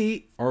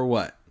crazy or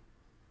what?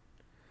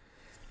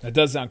 That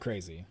does sound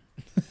crazy.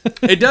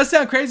 It does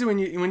sound crazy when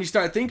you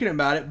start thinking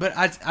about it, but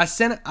I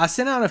sent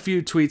out a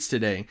few tweets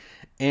today,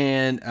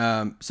 and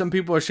some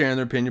people are sharing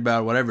their opinion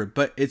about it, whatever.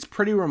 But it's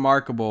pretty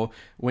remarkable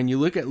when you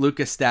look at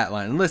Luka's stat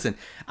line. And listen,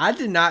 I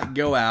did not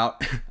go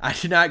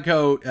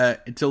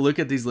to look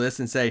at these lists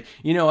and say,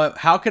 you know what,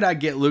 how could I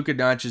get Luka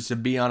Doncic to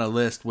be on a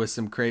list with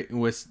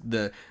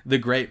the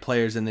great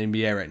players in the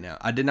NBA right now?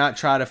 I did not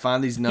try to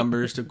find these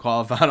numbers to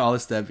qualify all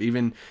this stuff.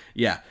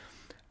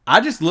 I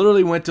just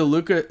literally went to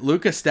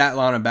Luka's stat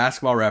line on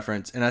Basketball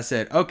Reference, and I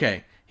said,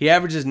 okay, he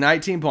averages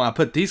 19 points. I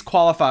put these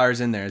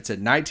qualifiers in there. It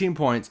said 19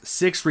 points,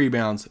 6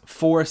 rebounds,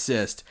 4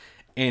 assists,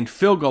 and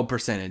field goal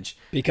percentage.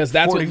 Because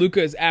that's 40. What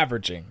Luka is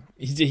averaging.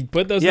 He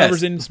put those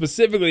numbers in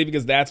specifically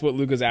because that's what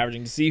Luka's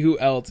averaging, to see who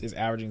else is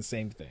averaging the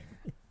same thing.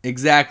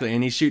 Exactly,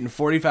 and he's shooting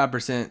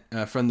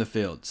 45% from the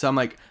field. So I'm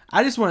like,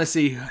 I just want to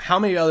see how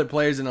many other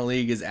players in the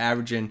league is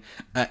averaging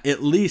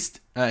at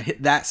least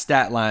hit that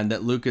stat line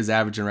that Luka's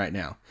averaging right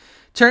now.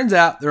 Turns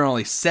out there are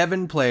only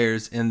 7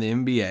 players in the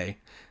NBA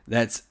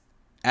that's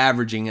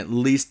averaging at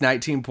least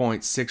 19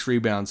 points, 6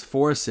 rebounds,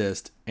 4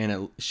 assists,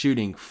 and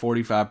shooting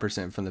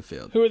 45% from the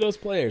field. Who are those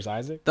players,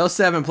 Isaac? Those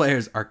 7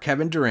 players are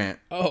Kevin Durant,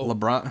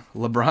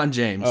 LeBron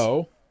James,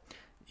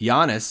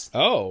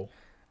 Giannis,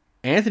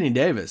 Anthony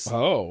Davis,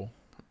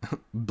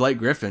 Blake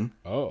Griffin,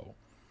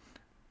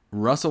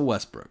 Russell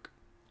Westbrook,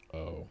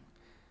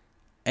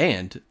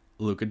 and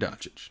Luka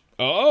Doncic.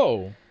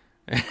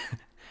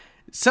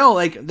 So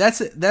like that's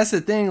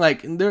the thing.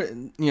 Like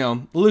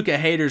Luka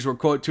haters were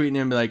quote tweeting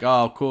him, be like,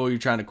 "Oh, cool, you're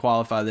trying to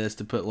qualify this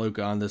to put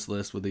Luka on this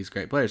list with these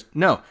great players."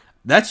 No,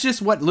 that's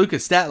just what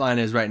Luka's stat line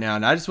is right now,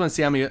 and I just want to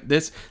see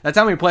that's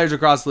how many players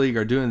across the league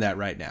are doing that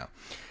right now.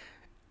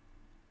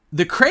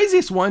 The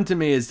craziest one to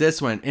me is this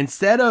one.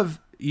 Instead of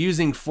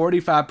using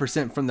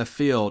 45% from the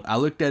field, I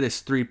looked at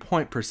his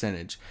 3-point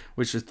percentage,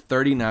 which was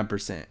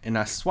 39%, and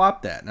I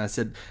swapped that, and I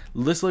said,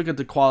 let's look at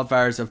the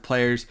qualifiers of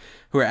players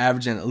who are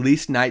averaging at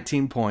least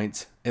 19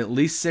 points, at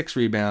least 6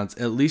 rebounds,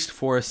 at least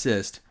 4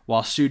 assists,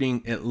 while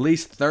shooting at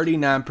least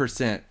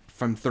 39%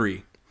 from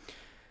 3.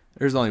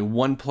 There's only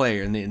one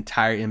player in the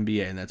entire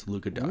NBA, and that's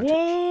Luka Doncic.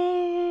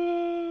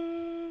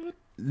 What?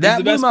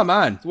 That blew my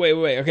mind. Wait.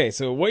 Okay,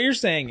 so what you're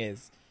saying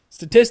is,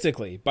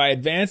 statistically, by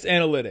advanced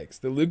analytics,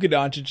 the Luka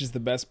Doncic is the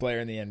best player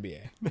in the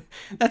NBA.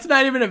 That's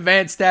not even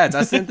advanced stats.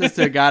 I sent this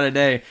to a guy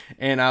today,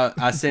 and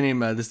I sent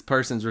him this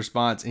person's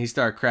response, and he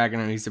started cracking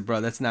him. He said,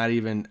 bro, that's not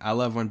even – I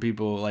love when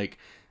people, like,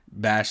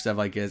 bash stuff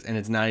like this, and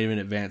it's not even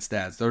advanced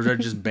stats. Those are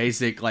just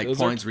basic, like,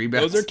 points,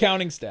 rebounds. Those are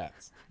counting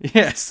stats.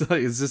 Yes,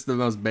 it's just the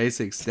most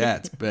basic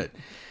stats. But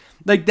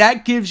Like,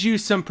 that gives you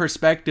some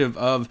perspective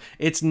of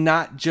it's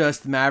not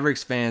just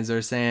Mavericks fans that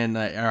are saying,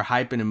 are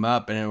hyping him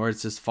up, or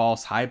it's just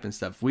false hype and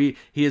stuff.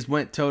 He has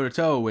went toe to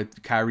toe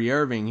with Kyrie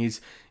Irving.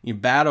 He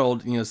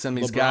battled, some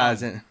of these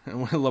guys, and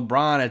with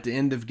LeBron at the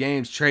end of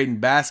games trading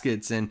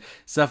baskets and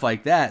stuff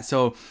like that.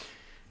 So,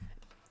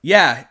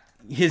 yeah,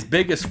 his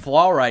biggest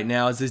flaw right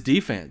now is his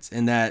defense,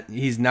 and that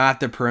he's not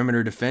the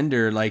perimeter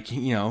defender. Like,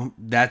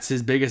 that's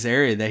his biggest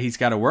area that he's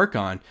got to work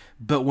on.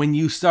 But when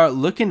you start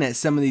looking at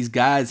some of these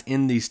guys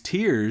in these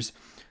tiers,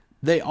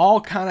 they all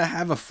kind of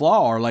have a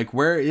flaw, or like,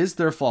 where is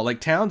their flaw? Like,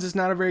 Towns is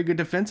not a very good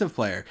defensive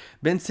player.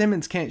 Ben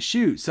Simmons can't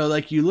shoot. So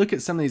like, you look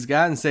at some of these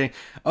guys and say,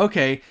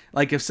 okay,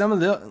 like, if some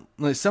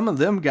of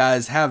them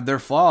guys have their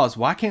flaws,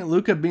 why can't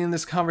Luka be in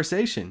this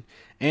conversation?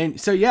 And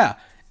so, yeah,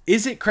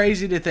 is it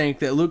crazy to think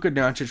that Luka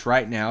Doncic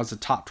right now is a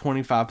top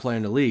 25 player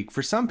in the league?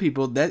 For some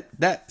people,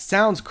 that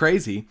sounds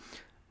crazy,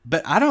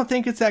 but I don't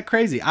think it's that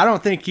crazy. I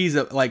don't think he's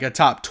a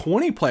top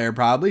 20 player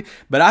probably,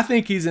 but I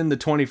think he's in the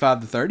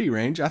 25 to 30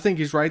 range. I think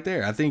he's right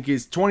there. I think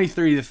he's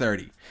 23 to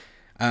 30.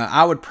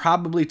 I would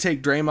probably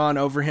take Draymond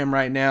over him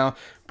right now.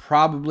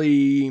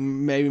 Probably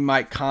maybe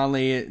Mike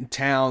Conley,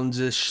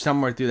 Towns,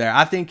 somewhere through there.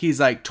 I think he's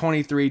like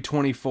 23,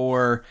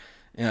 24,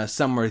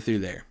 somewhere through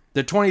there.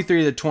 The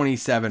 23 to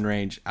 27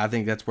 range, I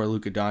think that's where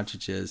Luka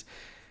Doncic is.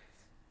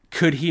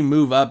 Could he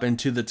move up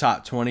into the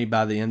top 20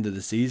 by the end of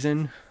the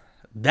season?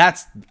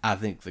 That's, I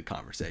think, the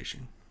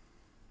conversation.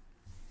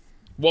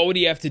 What would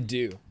he have to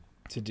do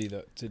to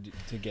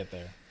get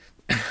there?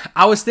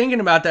 I was thinking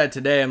about that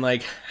today. I'm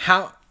like,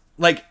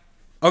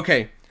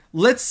 okay,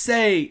 let's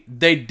say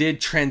they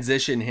did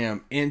transition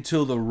him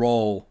into the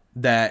role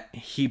that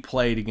he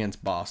played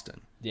against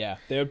Boston. Yeah,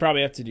 they would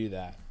probably have to do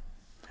that.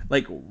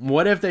 Like,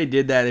 what if they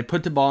did that? They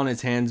put the ball in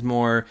his hands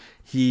more.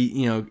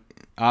 He,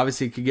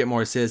 obviously could get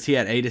more assists. He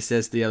had 8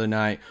 assists the other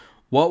night.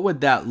 What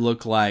would that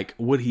look like?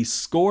 Would he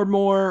score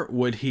more?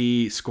 Would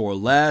he score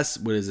less?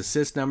 Would his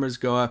assist numbers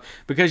go up?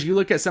 Because you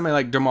look at somebody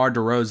like DeMar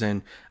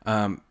DeRozan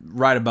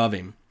right above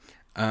him,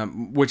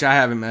 which I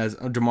have him as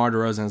DeMar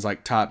DeRozan as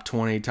like top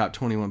 20, top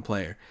 21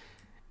 player.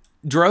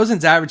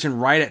 DeRozan's averaging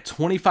right at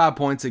 25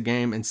 points a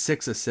game and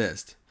 6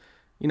 assists.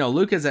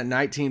 Luka's at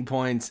 19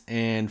 points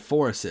and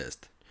 4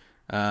 assists.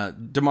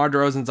 DeMar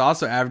DeRozan's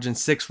also averaging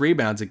 6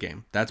 rebounds a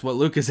game. That's what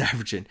Luka's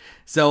averaging.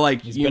 So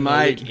like, he's been in the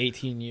league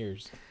 18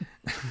 years.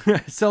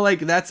 So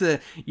like,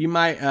 you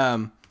might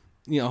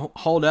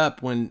hold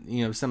up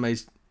when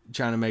somebody's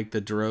trying to make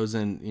the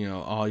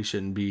DeRozan he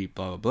shouldn't be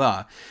blah blah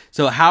blah.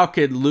 So how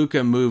could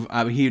Luka move?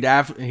 He would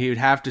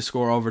have to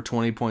score over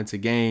 20 points a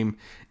game,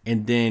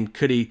 and then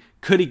could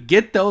he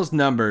get those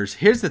numbers?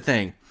 Here's the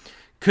thing.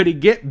 Could he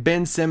get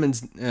Ben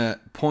Simmons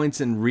points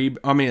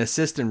and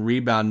assist and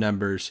rebound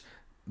numbers,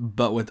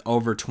 but with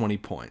over 20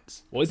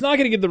 points? Well, he's not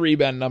going to get the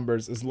rebound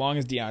numbers as long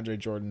as DeAndre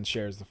Jordan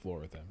shares the floor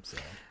with him. So.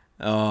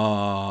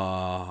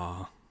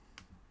 Oh,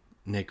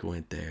 Nick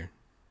went there.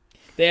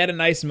 They had a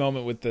nice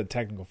moment with the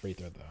technical free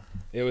throw, though.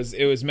 It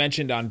was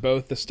mentioned on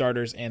both the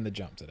starters and the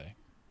jump today.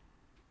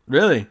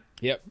 Really?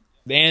 Yep.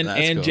 And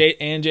cool.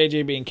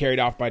 JJ being carried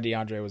off by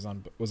DeAndre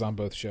was on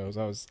both shows.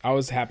 I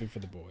was happy for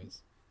the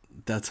boys.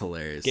 That's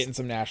hilarious. Getting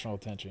some national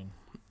attention.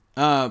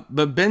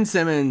 But Ben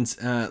Simmons,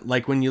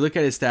 like when you look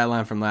at his stat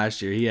line from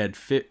last year, he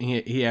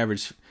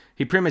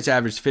pretty much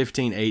averaged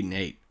 15, 8, and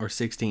 8, or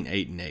 16,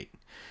 8, and 8.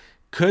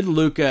 Could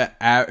Luka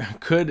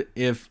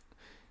if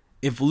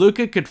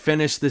Luka could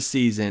finish the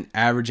season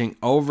averaging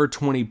over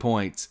 20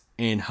 points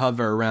and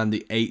hover around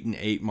the 8 and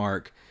 8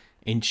 mark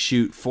and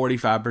shoot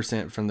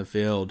 45% from the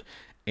field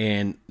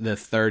and the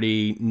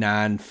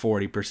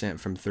 39-40%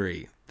 from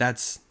 3,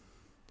 that's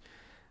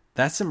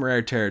some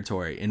rare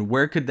territory. And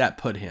where could that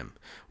put him?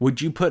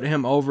 Would you put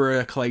him over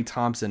a Klay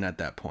Thompson at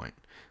that point?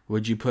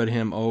 Would you put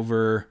him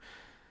over,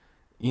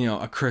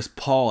 a Chris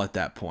Paul at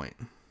that point?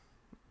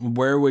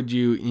 Where would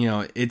you,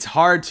 it's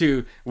hard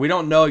to, we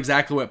don't know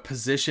exactly what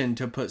position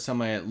to put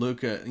somebody at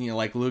Luka,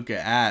 like Luka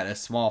at, a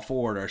small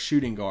forward or a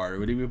shooting guard, or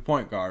would he be a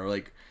point guard? Or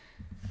like,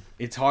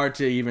 it's hard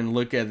to even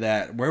look at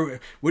that. Where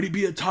would he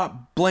be a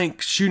top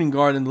blank shooting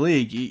guard in the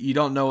league? You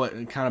don't know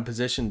what kind of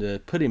position to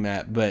put him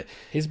at, but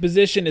his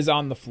position is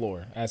on the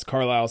floor, as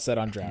Carlisle said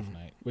on draft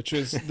night, which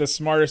was the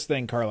smartest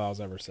thing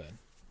Carlisle's ever said.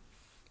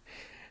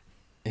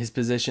 His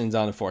position's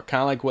on the floor,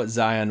 kind of like what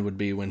Zion would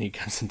be when he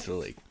comes into the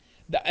league.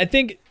 I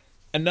think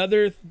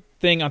another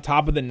thing on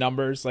top of the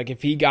numbers, like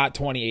if he got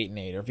 28 and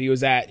 8, or if he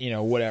was at,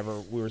 whatever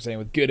we were saying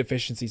with good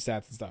efficiency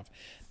stats and stuff,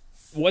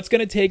 what's going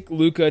to take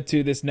Luka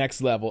to this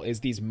next level is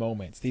these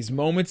moments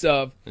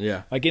of,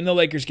 like in the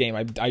Lakers game,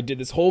 I did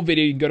this whole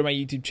video. You can go to my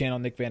YouTube channel,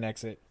 Nick Van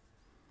Exit.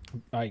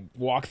 I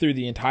walk through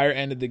the entire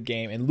end of the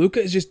game, and Luka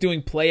is just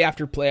doing play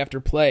after play after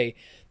play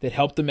that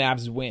helped the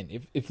Mavs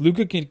win. If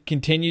Luka can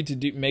continue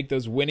to make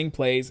those winning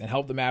plays and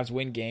help the Mavs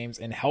win games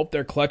and help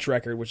their clutch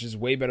record, which is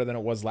way better than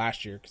it was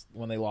last year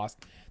when they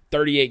lost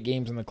 38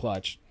 games in the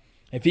clutch,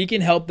 If he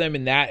can help them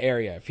in that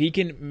area, if he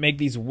can make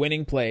these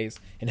winning plays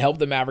and help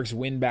the Mavericks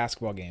win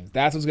basketball games,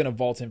 that's what's going to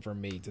vault him for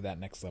me to that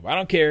next level. I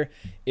don't care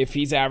if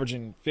he's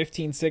averaging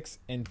 15, 6,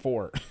 and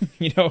 4,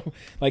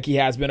 like he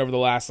has been over the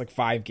last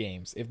 5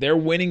 games. If they're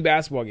winning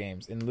basketball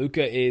games and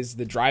Luka is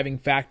the driving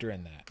factor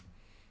in that,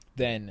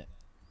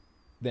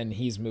 then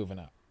he's moving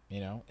up,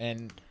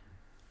 And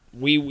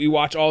we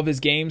watch all of his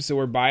games, so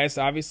we're biased.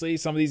 Obviously,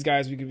 some of these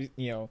guys we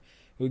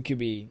could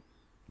be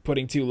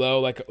putting too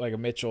low, like a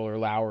Mitchell or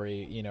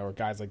Lowry, or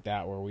guys like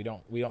that, where we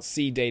don't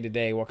see day to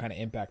day what kind of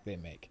impact they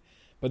make.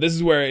 But this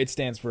is where it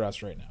stands for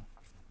us right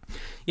now.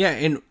 Yeah,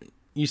 and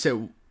you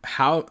said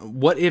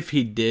what if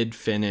he did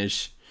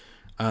finish?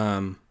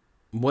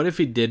 What if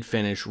he did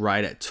finish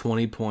right at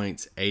 20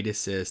 points, 8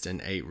 assists,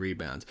 and 8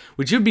 rebounds?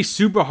 Which would be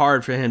super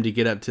hard for him to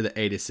get up to the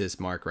 8 assist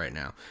mark right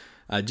now,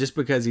 just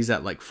because he's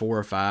at 4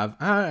 or 5.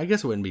 I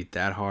guess it wouldn't be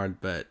that hard,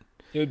 but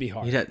it would be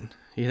hard.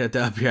 You'd have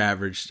to up your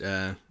average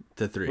to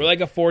 3.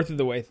 We're a fourth of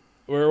the way.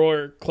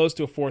 We're close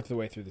to a fourth of the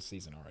way through the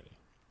season already.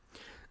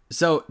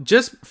 So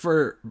just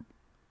for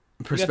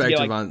perspective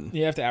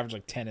you have to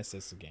average 10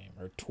 assists a game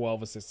or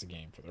 12 assists a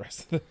game for the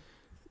rest of the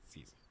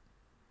season.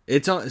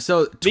 It's on.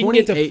 So if you can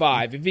get to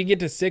 5, if you get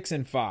to 6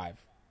 and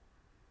 5,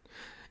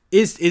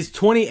 is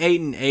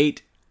 28 and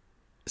 8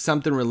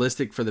 something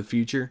realistic for the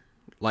future,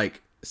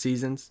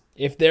 seasons?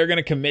 If they're going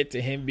to commit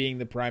to him being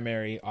the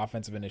primary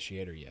offensive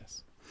initiator,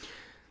 yes.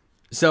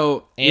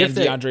 So and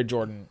DeAndre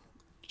Jordan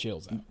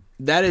chills out.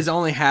 That has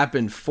only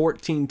happened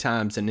 14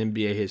 times in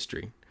NBA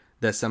history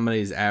that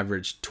somebody's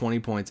averaged 20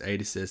 points,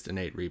 8 assists, and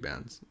 8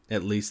 rebounds.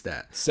 At least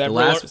that. Several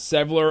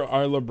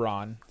are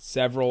LeBron.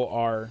 Several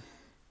are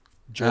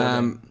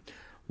Jordan.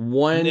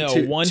 One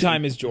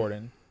time is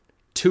Jordan.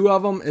 2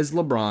 of them is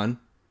LeBron.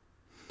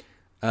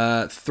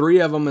 3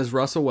 of them is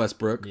Russell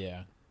Westbrook.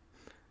 Yeah.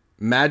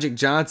 Magic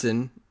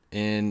Johnson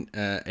in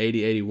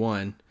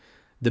 80-81.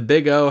 The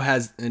Big O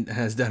has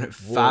done it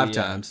 5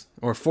 times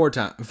or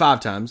 5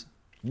 times.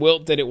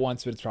 Wilt did it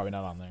once, but it's probably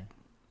not on there.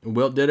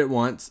 Wilt did it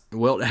once.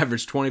 Wilt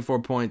averaged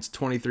 24 points,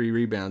 23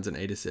 rebounds, and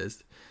 8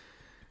 assists.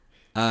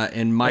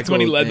 And Michael. That's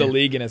when he led the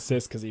league in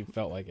assists because he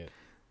felt like it.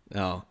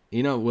 Oh,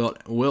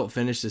 Wilt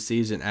finished the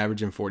season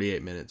averaging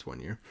 48 minutes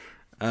one year,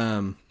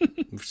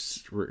 which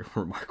is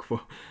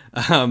remarkable.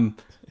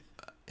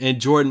 And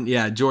Jordan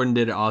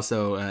did it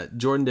also.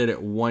 Jordan did it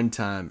one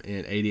time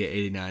in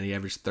 88-89. He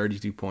averaged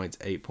 32 points,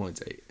 8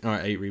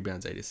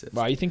 rebounds, 8 assists.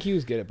 Wow, you think he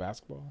was good at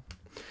basketball?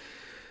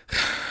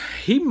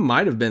 He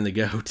might have been the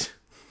GOAT.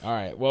 All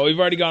right. Well, we've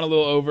already gone a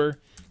little over.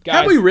 Guys,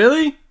 have we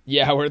really?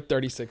 Yeah, we're at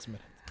 36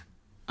 minutes.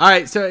 All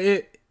right. So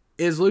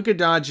is Luka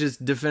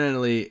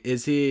Doncic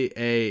is he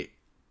a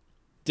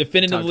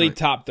definitively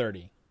top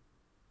 30?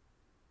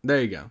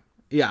 There you go.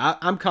 Yeah,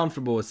 I'm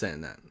comfortable with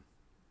saying that.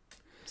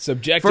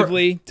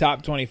 Subjectively,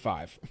 top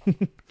 25.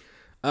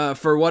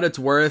 For what it's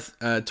worth,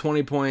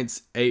 20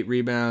 points, 8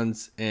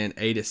 rebounds, and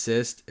 8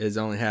 assists has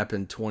only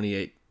happened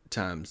 28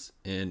 times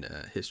in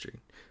history.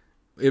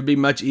 It would be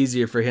much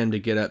easier for him to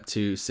get up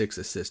to 6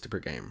 assists per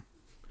game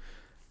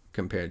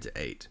compared to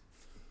 8.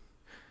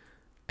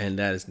 And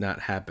that has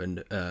not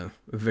happened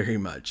very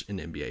much in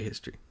NBA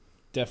history.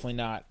 Definitely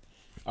not.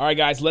 All right,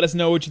 guys, let us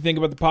know what you think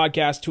about the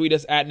podcast. Tweet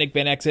us at Nick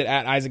Van Exit,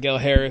 at Isaac L.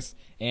 Harris,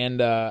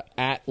 and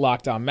at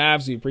Locked On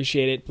Mavs. We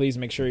appreciate it. Please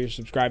make sure you're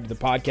subscribed to the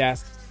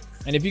podcast.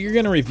 And if you're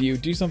going to review,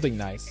 do something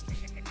nice.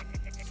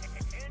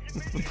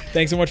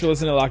 Thanks so much for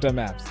listening to Locked On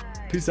Mavs.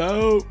 Peace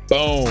out.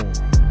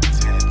 Boom.